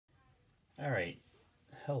All right,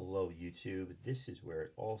 hello YouTube. This is where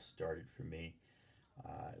it all started for me.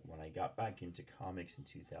 When I got back into comics in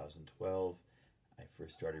 2012, I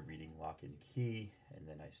first started reading Lock and Key, and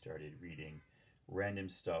then I started reading random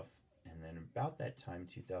stuff. And then about that time,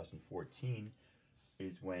 2014,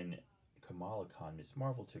 is when Kamala Khan, Miss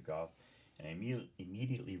Marvel took off, and I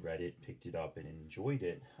immediately read it, picked it up, and enjoyed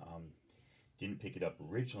it. Didn't pick it up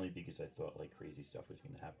originally because I thought like crazy stuff was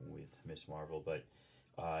going to happen with Miss Marvel, but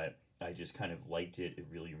uh, I just kind of liked it. It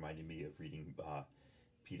really reminded me of reading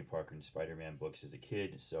Peter Parker and Spider-Man books as a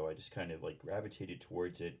kid, so I just kind of like gravitated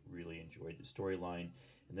towards it, really enjoyed the storyline.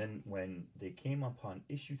 And then when they came upon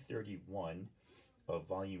issue 31 of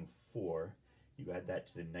volume 4, you add that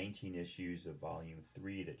to the 19 issues of volume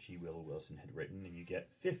 3 that G. Willow Wilson had written, and you get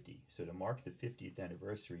 50. So to mark the 50th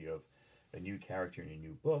anniversary of a new character in a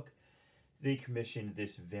new book, they commissioned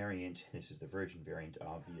this variant. This is the Virgin variant,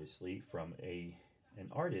 obviously, from an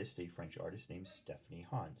artist, a French artist named Stephanie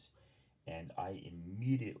Hans. And I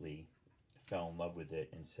immediately fell in love with it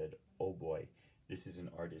and said, oh boy, this is an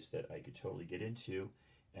artist that I could totally get into.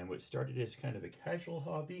 And what started as kind of a casual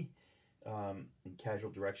hobby and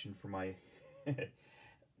casual direction for my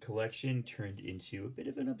collection turned into a bit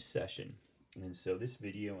of an obsession. And so this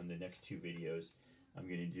video and the next two videos I'm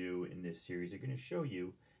going to do in this series are going to show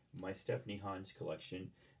you my Stephanie Hans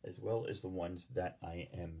collection, as well as the ones that I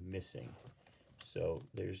am missing. So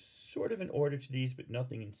there's sort of an order to these, but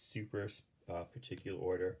nothing in super particular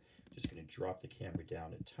order. Just going to drop the camera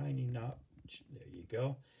down a tiny notch. There you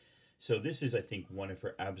go. So this is, I think, one of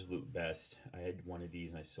her absolute best. I had one of these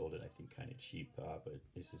and I sold it, I think, kind of cheap, but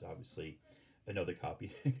this is obviously another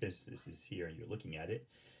copy because this is here and you're looking at it.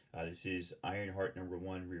 This is Ironheart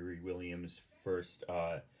 #1, Riri Williams' first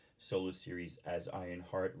solo series as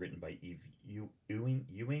Ironheart, written by Eve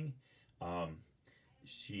Ewing.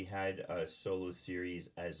 She had a solo series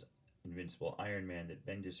as Invincible Iron Man that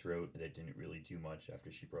Bendis wrote that didn't really do much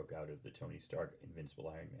after she broke out of the Tony Stark Invincible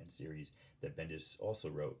Iron Man series that Bendis also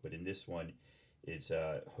wrote. But in this one, it's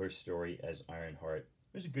her story as Ironheart.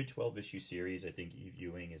 It was a good 12-issue series. I think Eve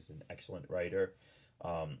Ewing is an excellent writer.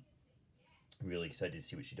 Really excited to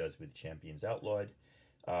see what she does with Champions Outlawed.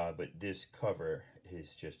 But this cover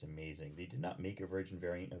is just amazing. They did not make a Virgin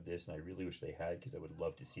variant of this, and I really wish they had, because I would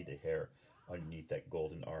love to see the hair underneath that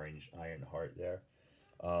golden orange Ironheart there.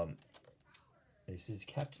 This is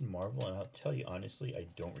Captain Marvel, and I'll tell you honestly, I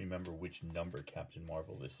don't remember which number Captain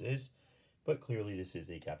Marvel this is, but clearly this is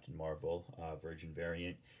a Captain Marvel Virgin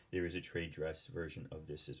variant. There is a trade dress version of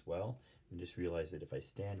this as well, and just realize that if I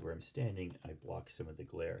stand where I'm standing, I block some of the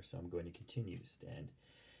glare, so I'm going to continue to stand.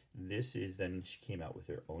 This is then, she came out with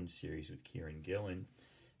her own series with Kieran Gillen,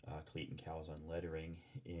 Clayton Cowles on lettering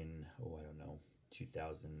in, oh, I don't know,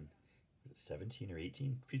 2017 or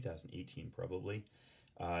 18? 2018 probably.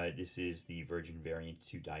 This is the Virgin variant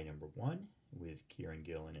to Die #1 with Kieran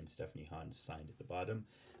Gillen and Stephanie Hans signed at the bottom.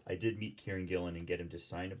 I did meet Kieran Gillen and get him to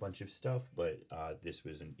sign a bunch of stuff, but this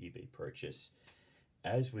was an eBay purchase.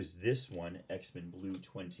 As was this one, X-Men Blue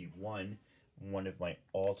 21, one of my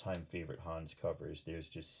all-time favorite Hans covers. There's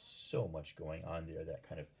just so much going on there. That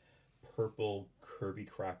kind of purple Kirby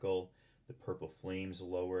crackle, the purple flames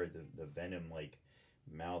lower, the Venom like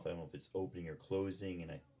mouth. I don't know if it's opening or closing,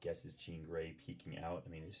 and I guess it's Jean Grey peeking out. I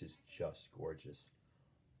mean, this is just gorgeous.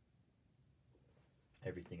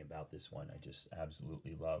 Everything about this one I just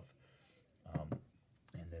absolutely love.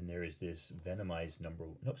 And then there is this Venomized I'm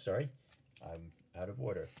out of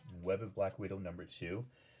order. Web of Black Widow #2.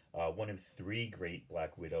 One of 3 great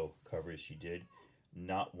Black Widow covers she did.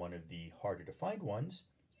 Not one of the harder to find ones,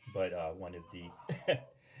 but one of the...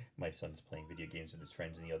 My son's playing video games with his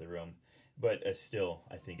friends in the other room. But still,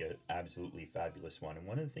 I think an absolutely fabulous one. And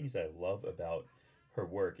one of the things that I love about her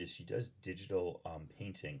work is she does digital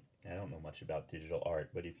painting. I don't know much about digital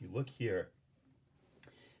art, but if you look here,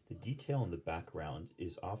 the detail in the background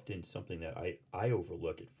is often something that I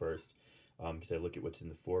overlook at first, because I look at what's in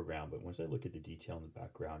the foreground. But once I look at the detail in the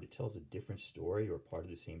background, it tells a different story or part of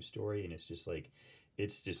the same story, and it's just like,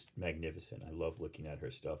 it's just magnificent. I love looking at her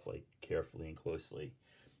stuff like carefully and closely.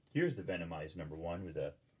 Here's the Venomized #1 with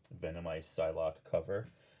a Venomized Psylocke cover.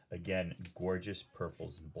 Again, gorgeous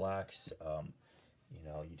purples and blacks. You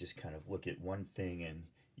know, you just kind of look at one thing and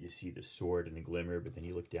you see the sword and the glimmer, but then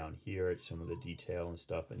you look down here at some of the detail and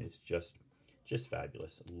stuff, and it's just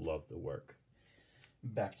fabulous. Love the work.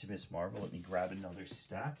 Back to Miss Marvel. Let me grab another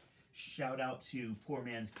stack. Shout out to Poor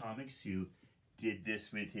Man's Comics, who did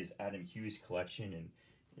this with his Adam Hughes collection, and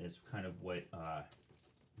it's kind of what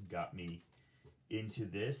got me into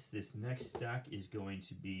this. This next stack is going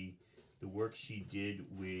to be the work she did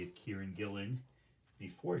with Kieran Gillen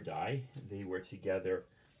before Die. They were together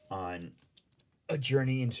on a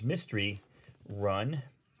Journey into Mystery run,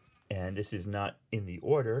 and this is not in the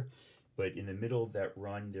order, but in the middle of that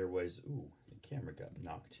run there was, ooh, the camera got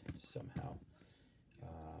knocked somehow.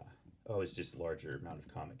 Oh, it's just a larger amount of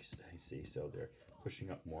comics, I see, so they're pushing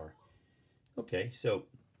up more. Okay, so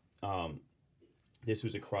this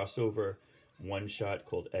was a crossover one-shot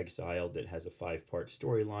called Exiled that has a 5-part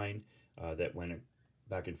storyline that went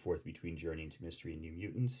back and forth between Journey into Mystery and New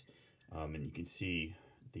Mutants. And you can see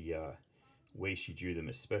the way she drew them,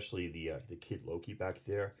 especially the kid Loki back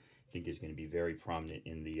there, I think is going to be very prominent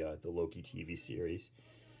in the Loki TV series.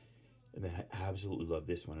 And then I absolutely love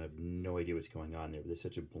this one. I have no idea what's going on there, but there's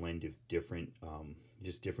such a blend of different,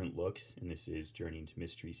 just different looks. And this is Journey into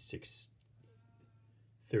Mystery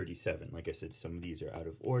 637. Like I said, some of these are out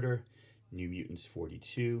of order. New Mutants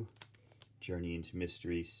 42, Journey into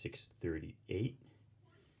Mystery 638.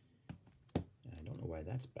 I don't know why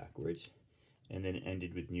that's backwards. And then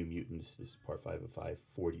ended with New Mutants, this is part 5 of 5,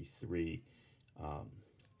 43,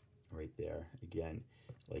 right there. Again,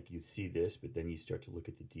 like you see this, but then you start to look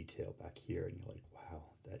at the detail back here, and you're like, wow,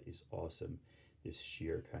 that is awesome. This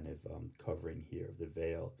sheer kind of covering here of the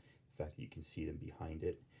veil, the fact that you can see them behind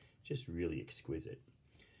it, just really exquisite.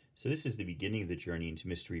 So this is the beginning of the Journey into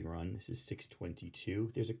Mystery run. This is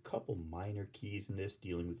 622. There's a couple minor keys in this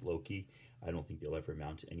dealing with Loki. I don't think they'll ever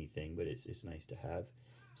amount to anything, but it's nice to have.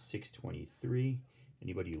 623.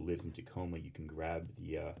 Anybody who lives in Tacoma, you can grab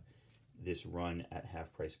the this run at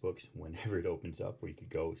Half Price Books whenever it opens up, or you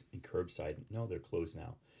could go in curbside. No, they're closed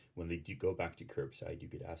now. When they do go back to curbside, you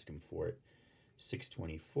could ask them for it.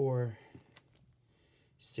 624.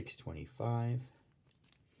 625.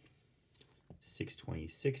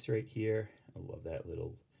 626 right here. I love that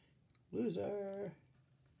little loser.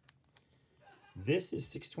 This is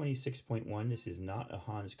 626.1. This is not a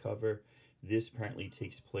Hans cover. This apparently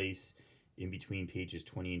takes place in between pages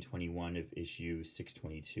 20 and 21 of issue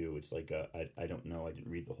 622. It's like I don't know. I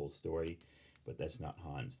didn't read the whole story, but that's not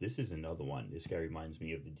Hans. This is another one. This guy reminds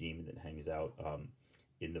me of the demon that hangs out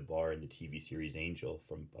in the bar in the TV series Angel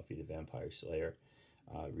from Buffy the Vampire Slayer.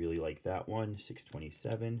 Really like that one.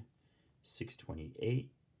 627.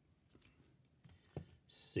 628,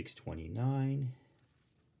 629,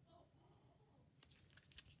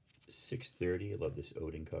 630. I love this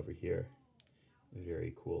Odin cover here.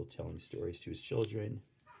 Very cool, telling stories to his children.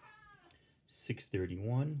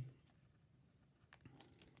 631,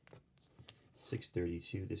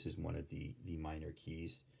 632. This is one of the minor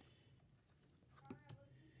keys.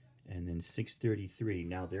 And then 633.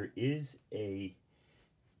 Now there is a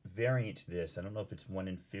variant to this. I don't know if it's 1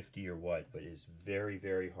 in 50 or what, but it's very,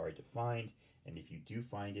 very hard to find. And if you do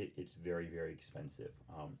find it, it's very, very expensive.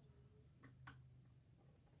 I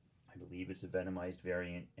believe it's a Venomized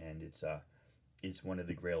variant, and it's one of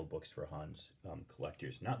the Grail books for Hans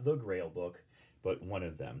collectors. Not the Grail book, but one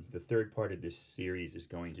of them. The third part of this series is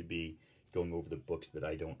going to be going over the books that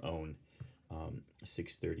I don't own.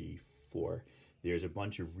 634. There's a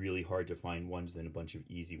bunch of really hard to find ones, then a bunch of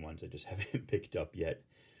easy ones I just haven't picked up yet.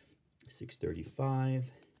 635,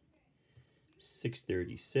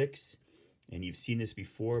 636, and you've seen this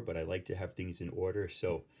before, but I like to have things in order,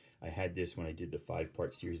 so I had this when I did the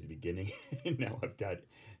 5-part series at the beginning, and now I've got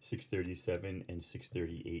 637 and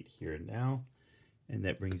 638 here and now, and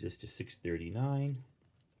that brings us to 639,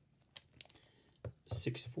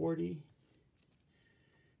 640,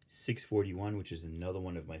 641, which is another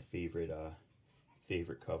one of my favorite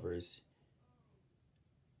covers.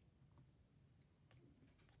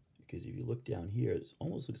 Because if you look down here, it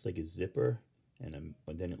almost looks like a zipper, and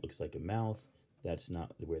then it looks like a mouth. That's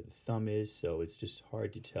not where the thumb is, so it's just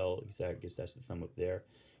hard to tell exactly. I guess that's the thumb up there.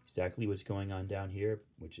 Exactly what's going on down here,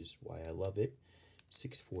 which is why I love it.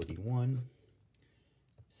 641,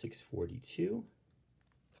 642,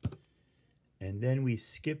 and then we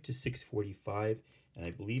skip to 645, and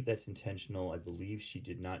I believe that's intentional. I believe she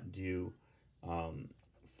did not do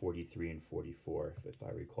 43 and 44, if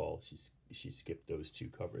I recall. She skipped those two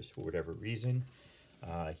covers for whatever reason.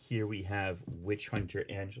 Here we have Witch Hunter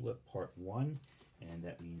Angela Part 1, and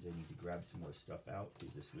that means I need to grab some more stuff out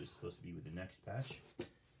because this was supposed to be with the next batch.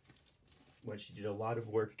 When she did a lot of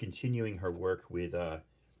work, continuing her work with the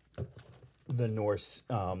Norse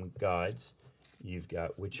gods. You've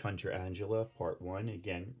got Witch Hunter Angela Part 1,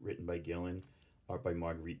 again, written by Gillen, art by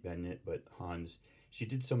Marguerite Bennett, but Hans... She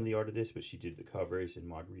did some of the art of this, but she did the covers, and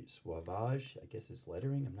Marguerite Sauvage, I guess is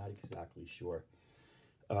lettering. I'm not exactly sure.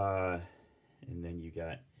 And then you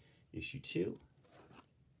got issue 2,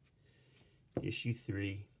 issue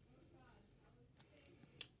 3,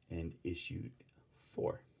 and issue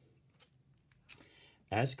 4.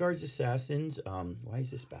 Asgard's Assassins. Why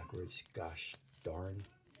is this backwards? Gosh darn.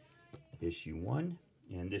 issue 1.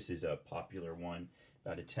 And this is a popular one,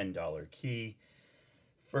 about a $10 key.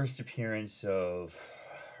 First appearance of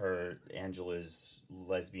her, Angela's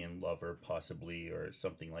lesbian lover, possibly, or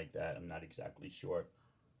something like that. I'm not exactly sure.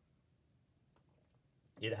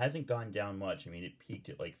 It hasn't gone down much. I mean, it peaked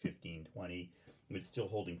at like 15, 20, but it's still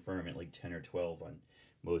holding firm at like 10 or 12 on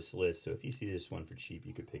most lists. So if you see this one for cheap,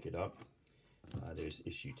 you could pick it up. There's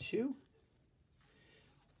issue 2.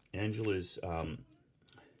 Angela's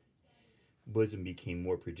bosom became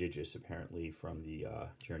more prodigious, apparently, from the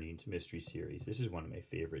Journey into Mystery series. This is one of my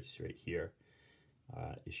favorites right here.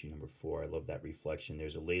 Issue number 4. I love that reflection.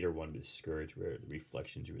 There's a later one with Scourge where the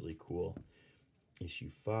reflection's really cool. Issue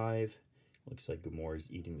 5. Looks like Gamora's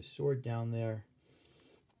eating the sword down there.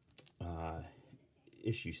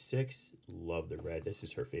 Issue 6. Love the red. This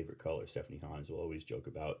is her favorite color. Stephanie Hans will always joke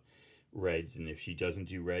about reds, and if she doesn't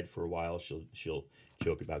do red for a while, she'll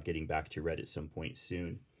joke about getting back to red at some point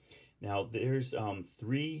soon. Now, there's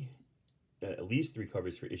at least three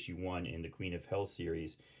covers for issue 1 in the Queen of Hell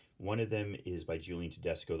series. One of them is by Julian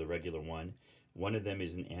Tedesco, the regular one. One of them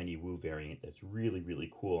is an Annie Wu variant that's really,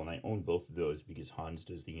 really cool, and I own both of those because Hans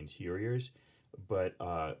does the interiors. But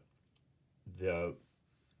the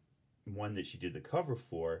one that she did the cover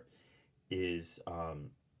for is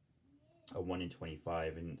a 1 in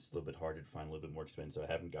 25, and it's a little bit harder to find, a little bit more expensive.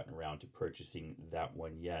 I haven't gotten around to purchasing that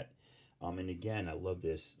one yet. And again, I love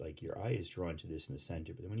this. Like, your eye is drawn to this in the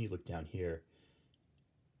center, but then when you look down here,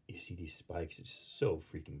 you see these spikes. It's so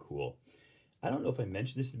freaking cool. I don't know if I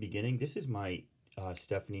mentioned this at the beginning. This is my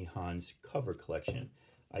Stephanie Hans cover collection.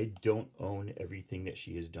 I don't own everything that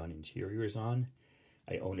she has done interiors on.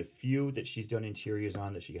 I own a few that she's done interiors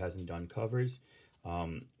on that she hasn't done covers.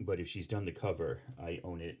 But if she's done the cover, I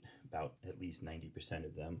own it about at least 90%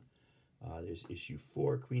 of them. There's issue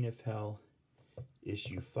 4, Queen of Hell.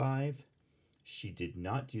 Issue 5, she did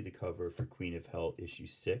not do the cover for Queen of Hell issue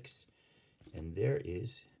 6. And there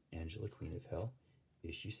is Angela, Queen of Hell,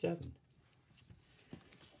 issue 7.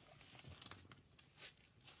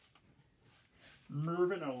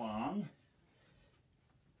 Moving along,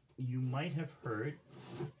 you might have heard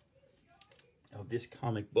of this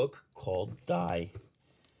comic book called Die.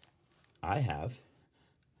 I have.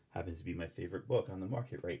 Happens to be my favorite book on the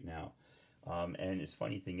market right now. And its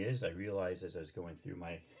funny thing is, I realized as I was going through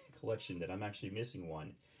my collection that I'm actually missing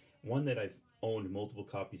one. One that I've owned multiple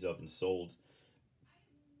copies of and sold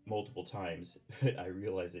multiple times. I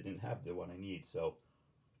realized I didn't have the one I need, so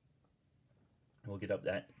we'll get up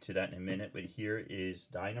to that in a minute. But here is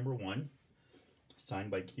Die number 1,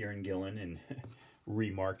 signed by Kieran Gillen and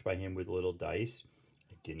remarked by him with a little dice.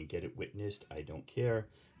 I didn't get it witnessed. I don't care.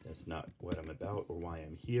 That's not what I'm about or why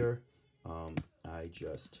I'm here. I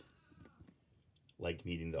just liked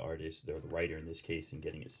meeting the artist, or the writer in this case, and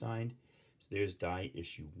getting it signed. So there's Die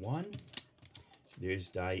issue 1. There's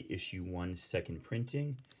Die issue 1 second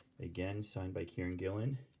printing, again signed by Kieran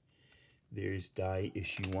Gillen. There's Die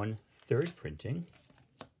issue 1 third printing.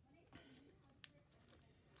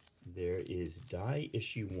 There is Die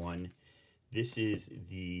issue 1. This is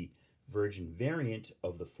the Virgin variant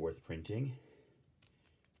of the 4th printing.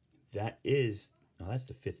 That is, oh, that's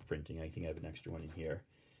the 5th printing. I think I have an extra one in here.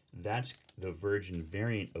 That's the Virgin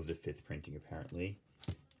variant of the 5th printing, apparently.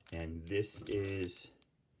 And this is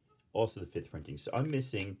also the 5th printing. So I'm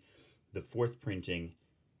missing the 4th printing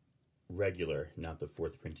regular, not the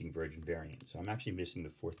 4th printing Virgin variant. So I'm actually missing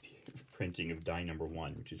the 4th printing of Die number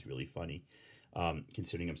 1, which is really funny,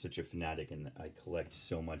 considering I'm such a fanatic and I collect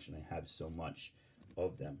so much and I have so much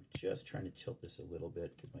of them. Just trying to tilt this a little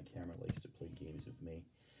bit because my camera likes to play games with me.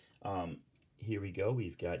 Here we go.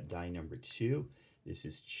 We've got Die number 2. This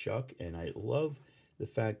is Chuck, and I love the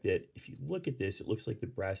fact that if you look at this, it looks like the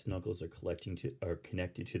brass knuckles are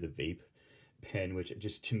connected to the vape pen, which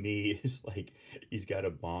just to me is like he's got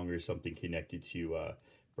a bong or something connected to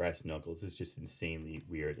brass knuckles. It's just insanely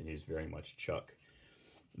weird, and it is very much Chuck.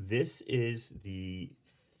 This is the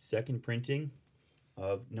 2nd printing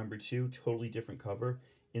of number 2, totally different cover.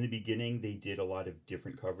 In the beginning, they did a lot of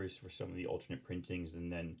different covers for some of the alternate printings,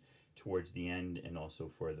 and then towards the end, and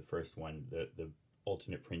also for the first one, the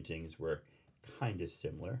alternate printings were kind of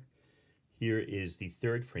similar. Here is the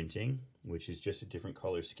 3rd printing, which is just a different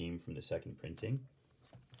color scheme from the 2nd printing.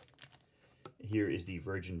 Here is the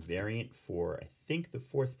Virgin variant for, I think, the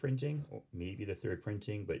 4th printing, or maybe the 3rd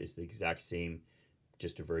printing, but it's the exact same,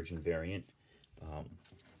 just a Virgin variant.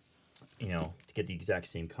 You know, to get the exact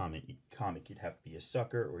same comic, you'd have to be a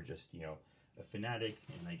sucker or just, you know, a fanatic,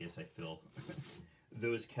 and I guess I fill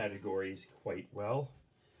those categories quite well,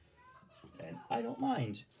 and I don't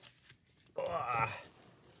mind.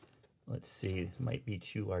 Let's see, it might be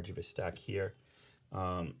too large of a stack here.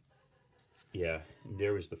 Yeah, and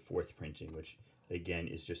there was the fourth printing, which again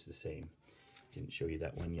is just the same. Didn't show you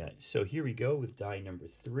that one yet. So here we go with die number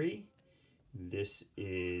 3. This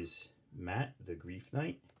is Matt, the Grief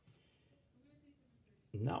Knight.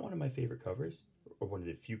 Not one of my favorite covers, or one of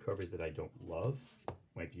the few covers that I don't love.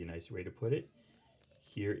 Might be a nicer way to put it.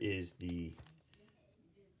 Here is the,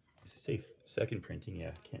 does it say second printing? Yeah,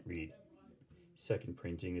 I can't read. Second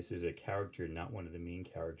printing. This is a character, not one of the main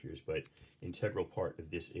characters, but integral part of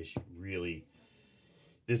this issue. Really,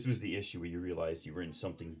 this was the issue where you realized you were in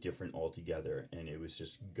something different altogether, and it was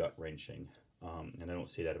just gut-wrenching. And I don't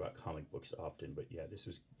say that about comic books often, but yeah, this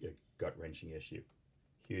was a gut-wrenching issue.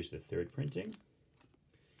 Here's the third printing.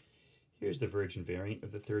 Here's the Virgin variant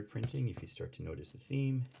of the third printing, if you start to notice the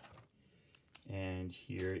theme. And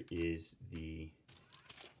here is the,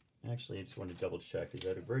 actually I just want to double check, is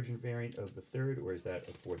that a Virgin variant of the third, or is that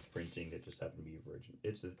a fourth printing that just happened to be a Virgin?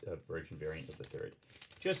 It's a Virgin variant of the third.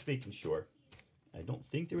 Just making sure. I don't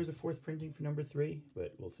think there was a fourth printing for number 3,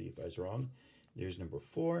 but we'll see if I was wrong. There's number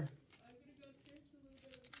 4.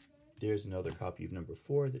 There's another copy of number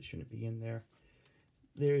 4 that shouldn't be in there.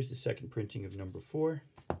 There's the second printing of number 4.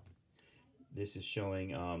 This is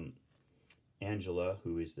showing Angela,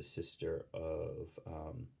 who is the sister of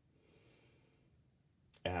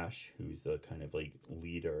Ash, who's the kind of like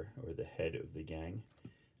leader or the head of the gang.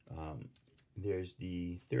 There's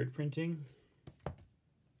the third printing.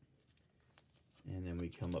 And then we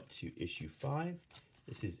come up to issue 5.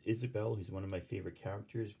 This is Isabel, who's one of my favorite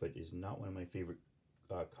characters, but is not one of my favorite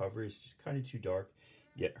covers. Just kind of too dark,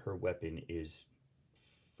 yet her weapon is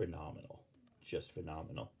phenomenal. Just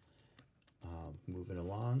phenomenal. Moving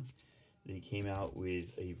along, they came out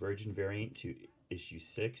with a Virgin variant to issue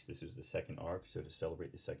 6. This was the second arc, so to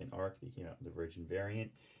celebrate the second arc, they came out with the Virgin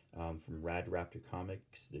variant from Rad Raptor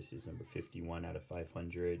Comics. This is number 51 out of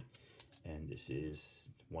 500, and this is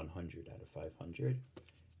 100 out of 500.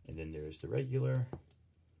 And then there's the regular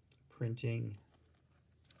printing,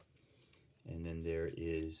 and then there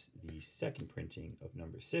is the second printing of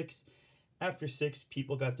number 6. After 6,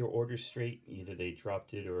 people got their orders straight. Either they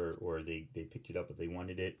dropped it or they picked it up if they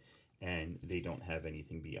wanted it, and they don't have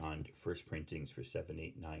anything beyond first printings for 7,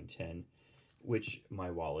 8, 9, 10, which my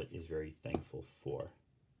wallet is very thankful for.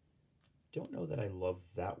 Don't know that I love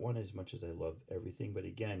that one as much as I love everything, but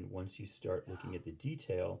again, once you start looking at the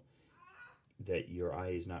detail that your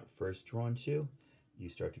eye is not first drawn to, you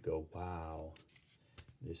start to go, wow,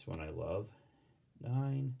 this one I love.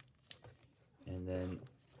 9, and then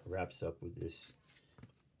wraps up with this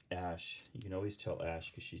Ash. You can always tell Ash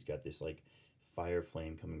because she's got this like fire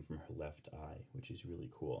flame coming from her left eye, which is really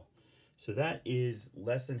cool. So that is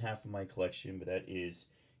less than half of my collection, but that is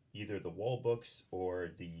either the wall books or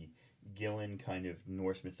the Gillen kind of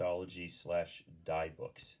Norse mythology / die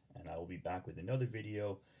books. And I will be back with another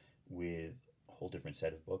video with a whole different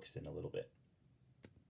set of books in a little bit.